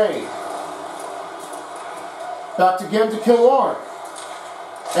loose chain. Back again to Killorn.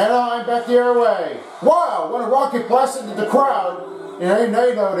 Anaheim back the other way. Wow, what a rocket blast into the crowd. And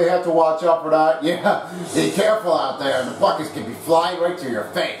they know they have to watch out for that. Yeah, be careful out there. The buckets can be flying right to your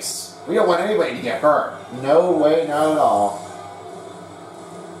face. We don't want anybody to get hurt. No way, not at all.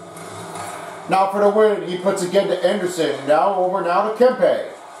 Now for the win, he puts again to Anderson. Now over now to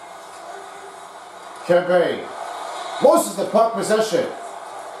Kempe. Kempe loses the puck possession.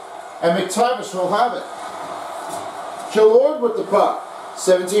 And McTavish will have it. Killorn with the puck.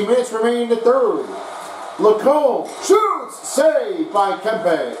 17 minutes remaining in the 3rd. Lacombe shoots. Saved by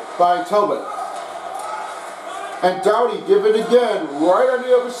Kempe, by Talbot. And Doughty give it again, right on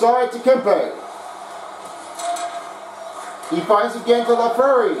the other side to Kempe. He finds again to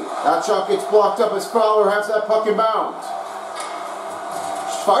LaFerry. That shot gets blocked up as Fowler has that puck in bounds.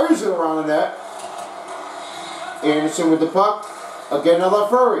 Fires it around the net. Anderson with the puck. Again to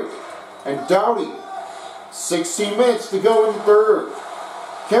LaFerry. And Doughty. 16 minutes to go in the 3rd.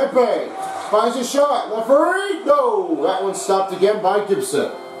 Kempe finds a shot. LaFerry? No! That one stopped again by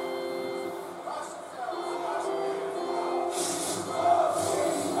Gibson.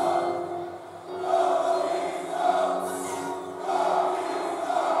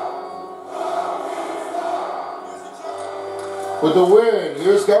 With the win,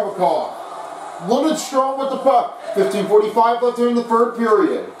 here's Gavrikov. Lundström with the puck. 15:45 left here in the 3rd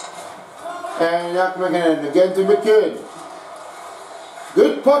period. And again to McKinn.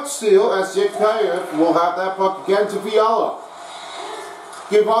 Good puck steal as Yektayev will have that puck again to Fiala.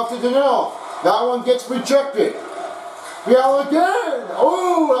 Give off to Donnell. That one gets rejected. Fiala again.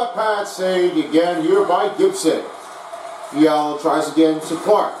 Oh, that pass saved again here by Gibson. Fiala tries again to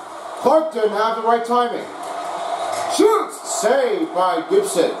Clark. Clark didn't have the right timing. Shoots! Saved by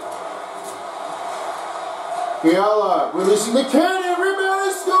Gibson. Fiala releasing the cannon.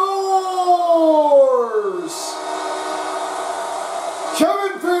 Rebound scores!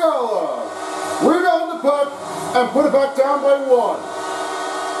 Kevin Fiala. Rebound the puck and put it back down by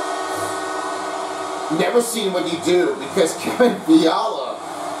 1. Never seen what you do because Kevin Fiala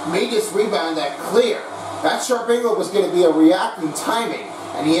made this rebound that clear. That sharp angle was going to be a reacting timing,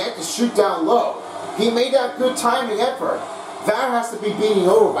 and he had to shoot down low. He made that good timing effort. That has to be beating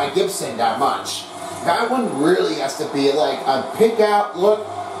over by Gibson that much. That one really has to be like a pick out look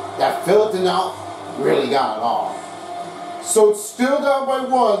that Philip Donnell really got it all. So it's still down by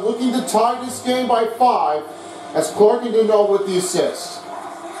 1, looking to tie this game by 5 as Clark and Donnell with the assist.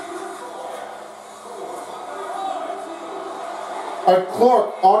 And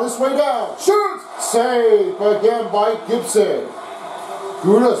Clark on his way down. Shoots! Saved again by Gibson.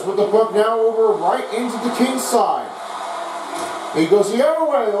 Gudas with the puck now over right into the Kings side. He goes the other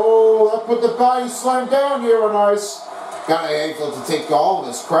way. Oh, that put the body slam down here on ice. Gotta be able to take all of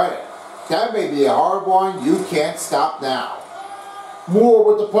this credit. That may be a hard one. You can't stop now. Moore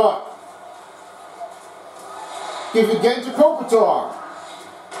with the puck. Give it again to Kopitar.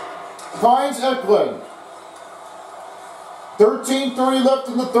 Finds Eklund. 13:30 left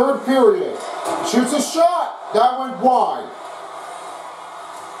in the third period. Shoots a shot. That went wide.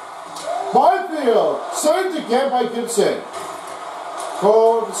 Byfield, saved again by Gibson.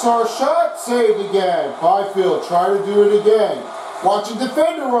 Saw a shot, saved again. Byfield, try to do it again. Watching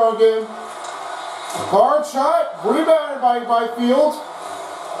defender on him. Hard shot, rebounded by Byfield.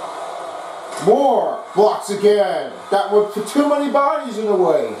 Moore blocks again. That would put too many bodies in the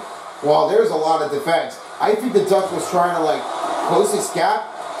way. Well, there's a lot of defense. I think the Duck was trying to close this gap.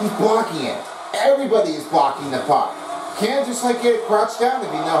 He's blocking it. Everybody is blocking the puck. Can't just get it crouched down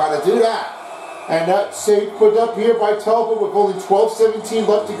if you know how to do that. And that save put up here by Talbot with only 12:17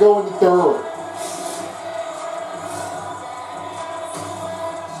 left to go in the third.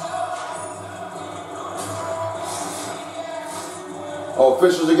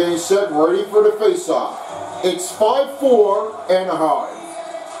 Officials are getting set, ready for the face-off. It's 5-4 Anaheim.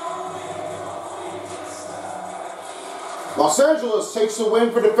 Los Angeles takes the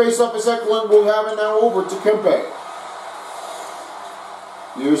win for the face-off as Eklund will have it now over to Kempe.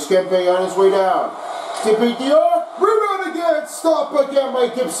 Here's Kempe on his way down. To beat the arc. Rebound again. Stop again by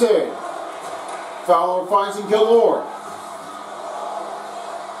Gibson. Fowler finds him Gillard.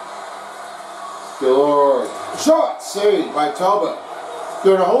 Gillard. Shot saved by Talbot.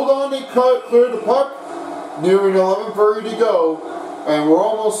 Going to hold on to clear the puck. Nearing 11 period to go. And we're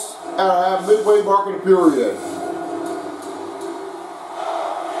almost at midway mark of the period.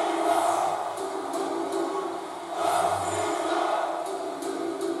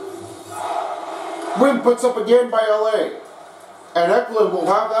 Win puts up again by LA. And Eklund will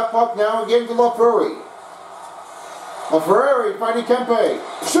have that puck now again to LaFerrari. LaFerrari finding Kempe.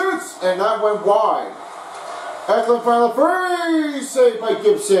 Shoots! And that went wide. Eklund finds LaFerrari. Saved by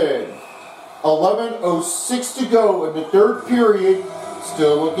Gibson. 11:06 to go in the third period.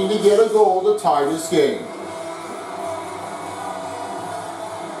 Still looking to get a goal to tie this game.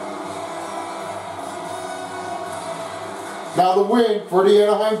 Now the win for the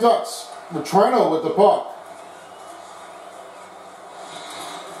Anaheim Ducks. Matrano with the puck.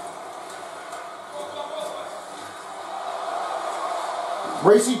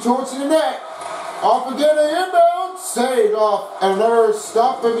 Racing towards the net. Off again, an inbound. Saved off. And another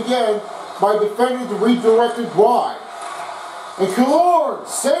stop him again by defender to redirect it wide. And Killorn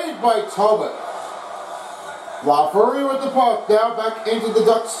saved by Talbot. LaFerrari with the puck. Now back into the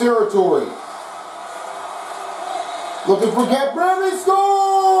Ducks territory. Looking for Gap Bradley. Scores!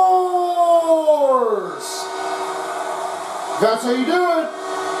 That's how you do it.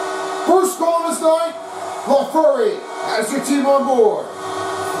 First goal of this night. LaFerrari has your team on board.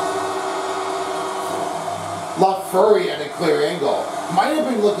 LaFerrari at a clear angle. Might have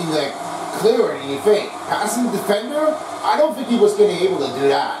been looking clearer than you think. Passing the defender, I don't think he was going to be able to do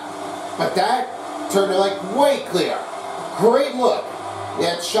that. But that turned way clear. Great look.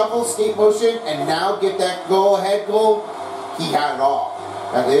 That shuffle, skate motion, and now get that go-ahead goal. He had it all.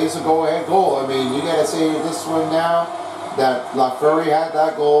 That is a go-ahead goal. I mean, you got to say this one now that LaFerrari had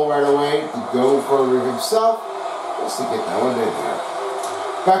that goal right away to go for himself. Just to get that one in there.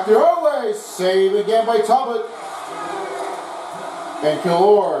 Back to our way. Save again by Talbot. And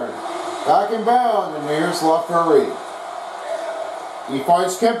Killorn. Back and bound. And here's LaFerrari. He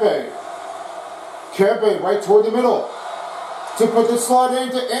finds Kempe. Kempe right toward the middle. To put the slot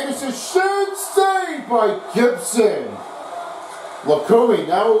into Anderson. Shoot saved by Gibson. Lacombe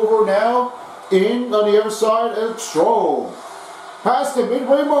now over now. In on the other side and Strome. Past the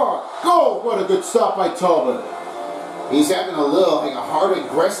midway mark. Goal! What a good stop by Talbot. He's having a little, a hard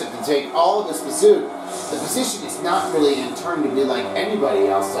aggressive to take all of his pursuit. The position is not really in turn to be like anybody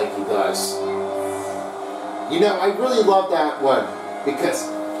else like he does. You know, I really love that one because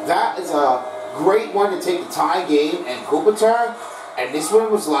that is a great one to take the tie game and Kopitar. And this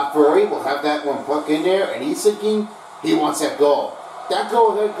one was LaFerrari. We'll have that one puck in there and he's thinking he wants that goal. That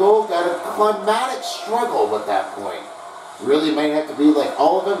goal got a climatic struggle at that point. Really might have to be like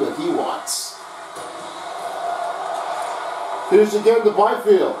all of them if he wants. Here's again to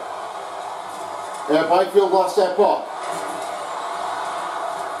Byfield. And Byfield lost that puck.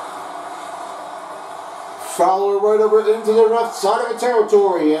 Fowler right over into the left side of the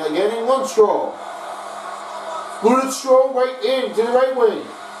territory. And again in Lundstrom. Lundstrom right into the right wing.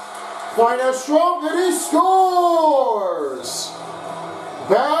 Find out Strom and he scores!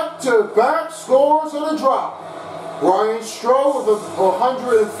 Back-to-back scores on a drop. Ryan Strome with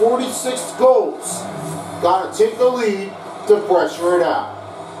 146 goals. Got to take the lead to pressure it out.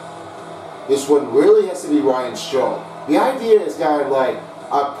 This one really has to be Ryan Strome. The idea is got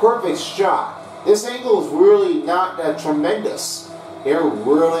a perfect shot. This angle is really not that tremendous. They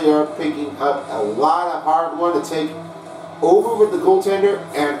really are picking up a lot of hard one to take over with the goaltender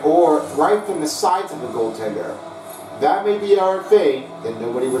and or right from the sides of the goaltender. That may be our thing that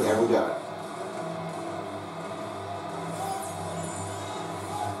nobody would ever done.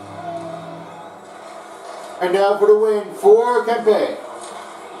 And now for the win for Kempe.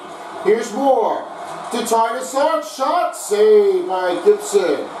 Here's Moore to tie this up. Shot saved by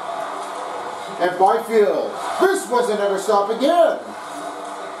Gibson. And Byfield. This wasn't ever stop again.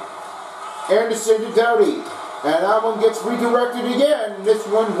 Anderson to Doughty. And that one gets redirected again. This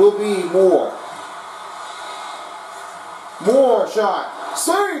one will be Moore. Moore shot.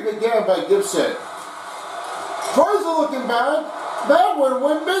 Saved again by Gibson. Tries to looking bad. That one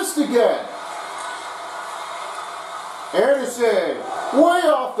went missed again. Anderson, way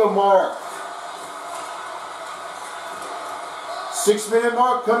off the mark. 6-minute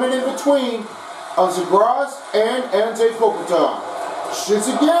mark coming in between of Zagras and Ante Kopitar. Shoots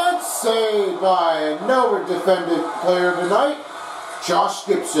again, saved by another defended player of the night, Josh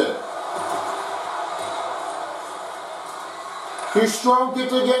Gibson. Here's Strong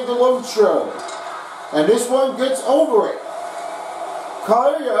gets again to Lodstrom. And this one gets over it.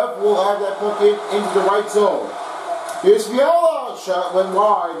 Kalyev will have that puck into the right zone. Here's Fiala, shot went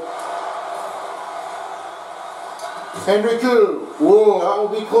wide. Henrique, whoa, that will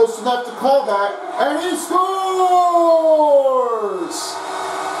be close enough to call that, and he scores!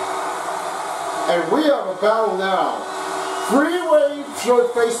 And we have a battle now. Three-way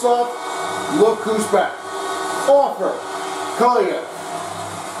short face-off, look who's back. Offer, Kalyev.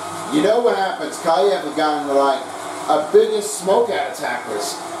 You know what happens, Kalyev has gotten like a biggest smoke at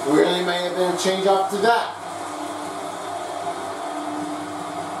attackers. Really may have been a change off to that.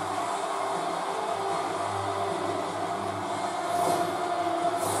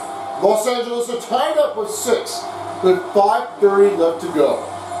 Los Angeles are tied up with 6 with 5:30 left to go.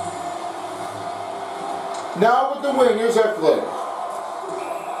 Now with the win, here's Eklund.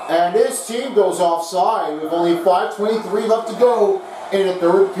 And his team goes offside with only 5:23 left to go in the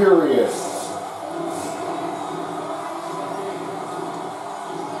third period.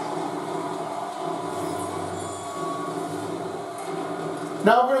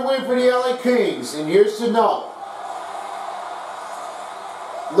 Now we're going to win for the LA Kings, and here's to know.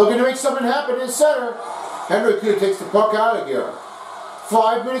 Looking to make something happen in center. Henrique takes the puck out of here.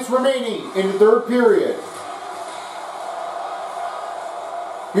 5 minutes remaining in the third period.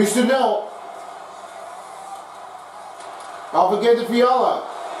 Here's to Nell. Off again to Fiala.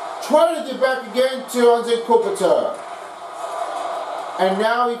 Trying to get back again to Anze Kopitar. And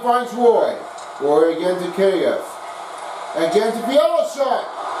now he finds Roy. Roy again to Kalyev. Again to Fiala shot.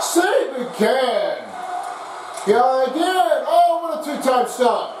 Save again. Fiala again. Oh, what a two-time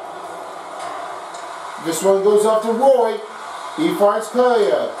stop. This one goes off to Roy. He finds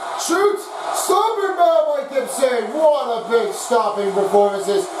Kalyev. Shoots. Stopper ball by Gibson. What a big stopping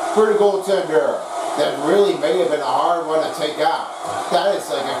performances for the goaltender. That really may have been a hard one to take out. That is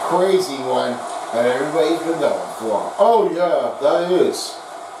like a crazy one that everybody's been going for. Oh yeah, that is.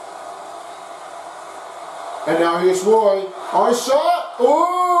 And now here's Roy. On a shot. Ooh,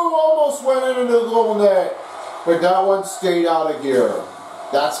 almost went into the goal net. But that one stayed out of gear.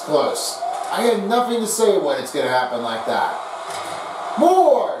 That's close. I had nothing to say when it's going to happen like that.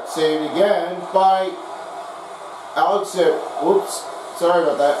 Moore saved again by Alex. Whoops. Sorry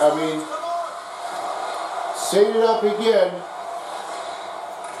about that. Saved it up again.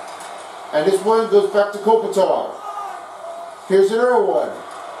 And this one goes back to Kopitar. Here's another one.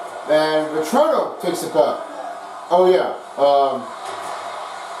 And Vetrano takes it back. Oh yeah.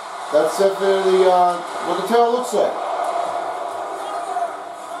 That's definitely what the tail looks like.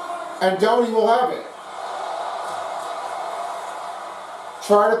 And Downey will have it.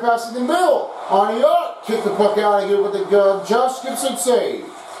 Try to pass in the middle. On the up. Kick the puck out of here with the Josh Gibson save.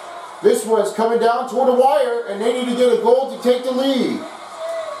 This one's coming down toward the wire, and they need to get a goal to take the lead.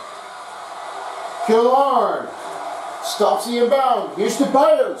 Killarn stops the inbound. Here's to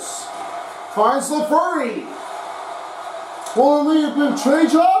Bios. Finds LaFurry. Will the lead been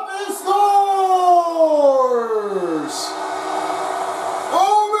change up and scores!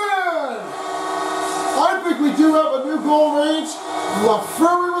 Oh man! I think we do have a new goal range.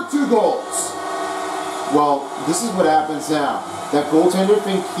 LaFurry with 2 goals. Well, this is what happens now. That goaltender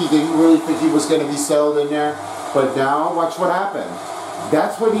he didn't really think he was going to be settled in there, but now watch what happened.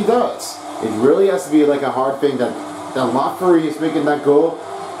 That's what he does. It really has to be like a hard thing that LaFurry is making that goal.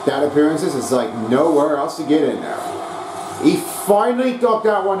 That appearances is like nowhere else to get in there. He finally ducked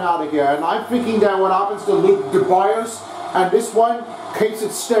that one out of here, and I'm thinking that what happens to Luke DeBias, and this one keeps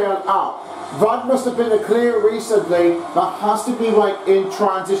it staying out. That must have been a clear recently that has to be like in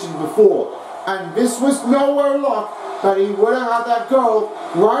transition before. And this was nowhere luck. that he would have had that goal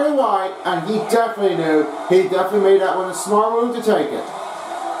right and wide, and he definitely knew. He definitely made that one a smart move to take it.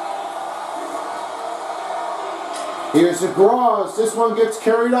 Here's the Graz. This one gets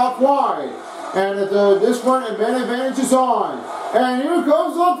carried off wide. And this one, and man advantage is on. And here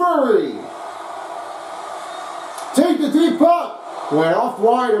comes LaFurry. Take the deep puck. Went off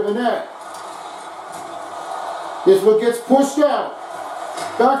wide of the net. This one gets pushed out.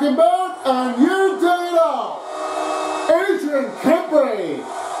 Back and back, and you dig it out. Adrian Kempe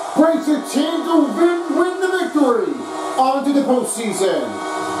brings the team to win the victory onto the postseason.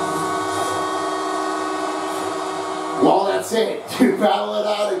 Well, that's it. You battle it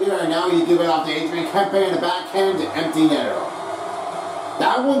out again, and now you give it off to Adrian Kempe in the backhand to empty netter.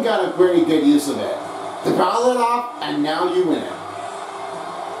 That one got a pretty good use of it. To battle it off, and now you win it.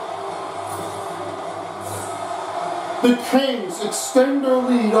 The Kings extend their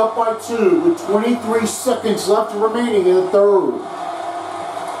lead up by 2 with 23 seconds left remaining in the third.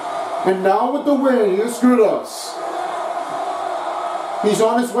 And now with the win, here's Skudas. He's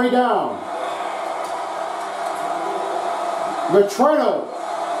on his way down. Vetrano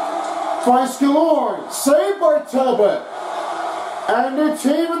finds Killorn, saved by Talbot. And the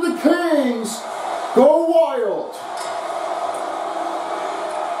team of the Kings go wild.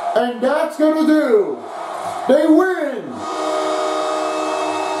 And that's going to do. They win.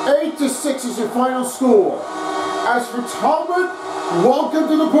 8-6 is your final score. As for Talbot, welcome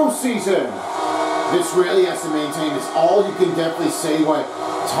to the postseason. This really has to maintain this. All you can definitely say what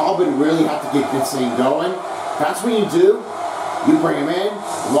Talbot really had to get this thing going. That's what you do. You bring him in,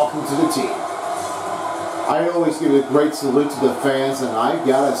 welcome to the team. I always give a great salute to the fans, and I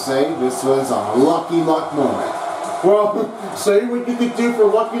gotta say, this was a lucky luck moment. Well, say what you could do for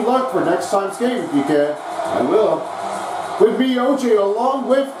lucky luck for next time's game if you can. I will. With me, OJ, along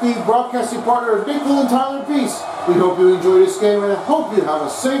with the broadcasting partner, Nickel and Tyler Peace. We hope you enjoy this game and hope you have a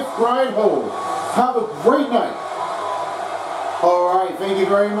safe ride home. Have a great night. Alright, thank you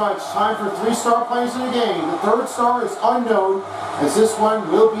very much. Time for 3-star players in the game. The 3rd star is unknown, as this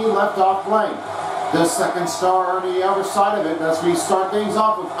one will be left off blank. The 2nd star on the other side of it, as we start things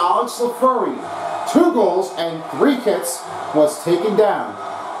off with Alex LaFurry. 2 goals and 3 hits, was taken down.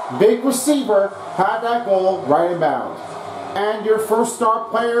 Big receiver had that goal right in bound. And your 1st star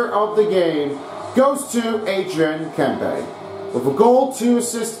player of the game goes to Adrian Kempe with a goal, 2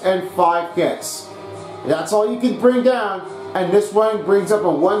 assists, and 5 hits. That's all you can bring down, and this one brings up a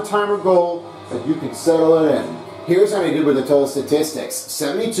one-timer goal that you can settle it in. Here's how he did with the total statistics.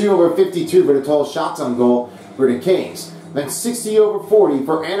 72/52 for the total shots on goal for the Kings. Then 60/40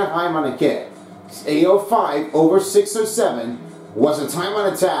 for Anaheim on a hit. 805/607 was a time on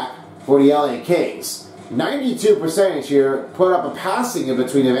attack for the LA Kings. 92% here put up a passing in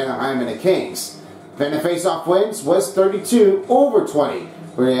between of Anaheim and the Kings. Then the face-off wins was 32/20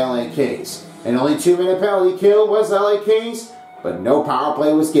 for the LA Kings. An only 2-minute penalty kill was LA Kings, but no power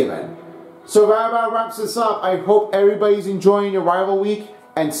play was given. So that about wraps this up. I hope everybody's enjoying your rival week,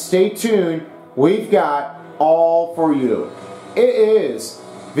 and stay tuned. We've got all for you. It is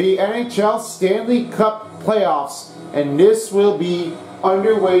the NHL Stanley Cup playoffs, and this will be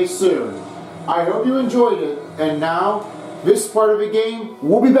underway soon. I hope you enjoyed it, and now this part of the game,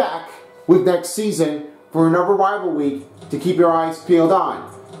 we'll be back with next season for another rival week to keep your eyes peeled on.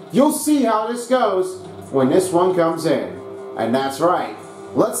 You'll see how this goes when this one comes in. And that's right.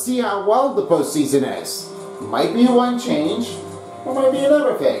 Let's see how well the postseason is. Might be one change, or might be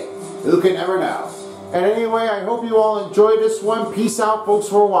another thing. Who can ever know? And anyway, I hope you all enjoyed this one. Peace out, folks,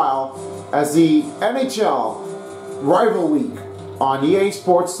 for a while, as the NHL Rival Week on EA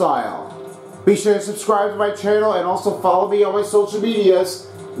Sports Style. Be sure to subscribe to my channel and also follow me on my social medias.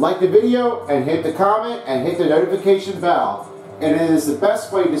 Like the video and hit the comment and hit the notification bell. And it is the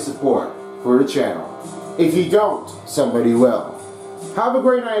best way to support for the channel. If you don't, somebody will. Have a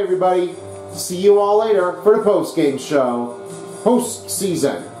great night, everybody. See you all later for the post-game show.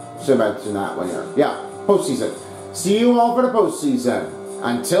 Postseason. Should mention that later. Yeah, postseason. See you all for the postseason.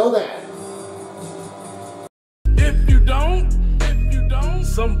 Until then. If you don't,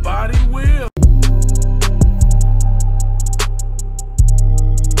 somebody will.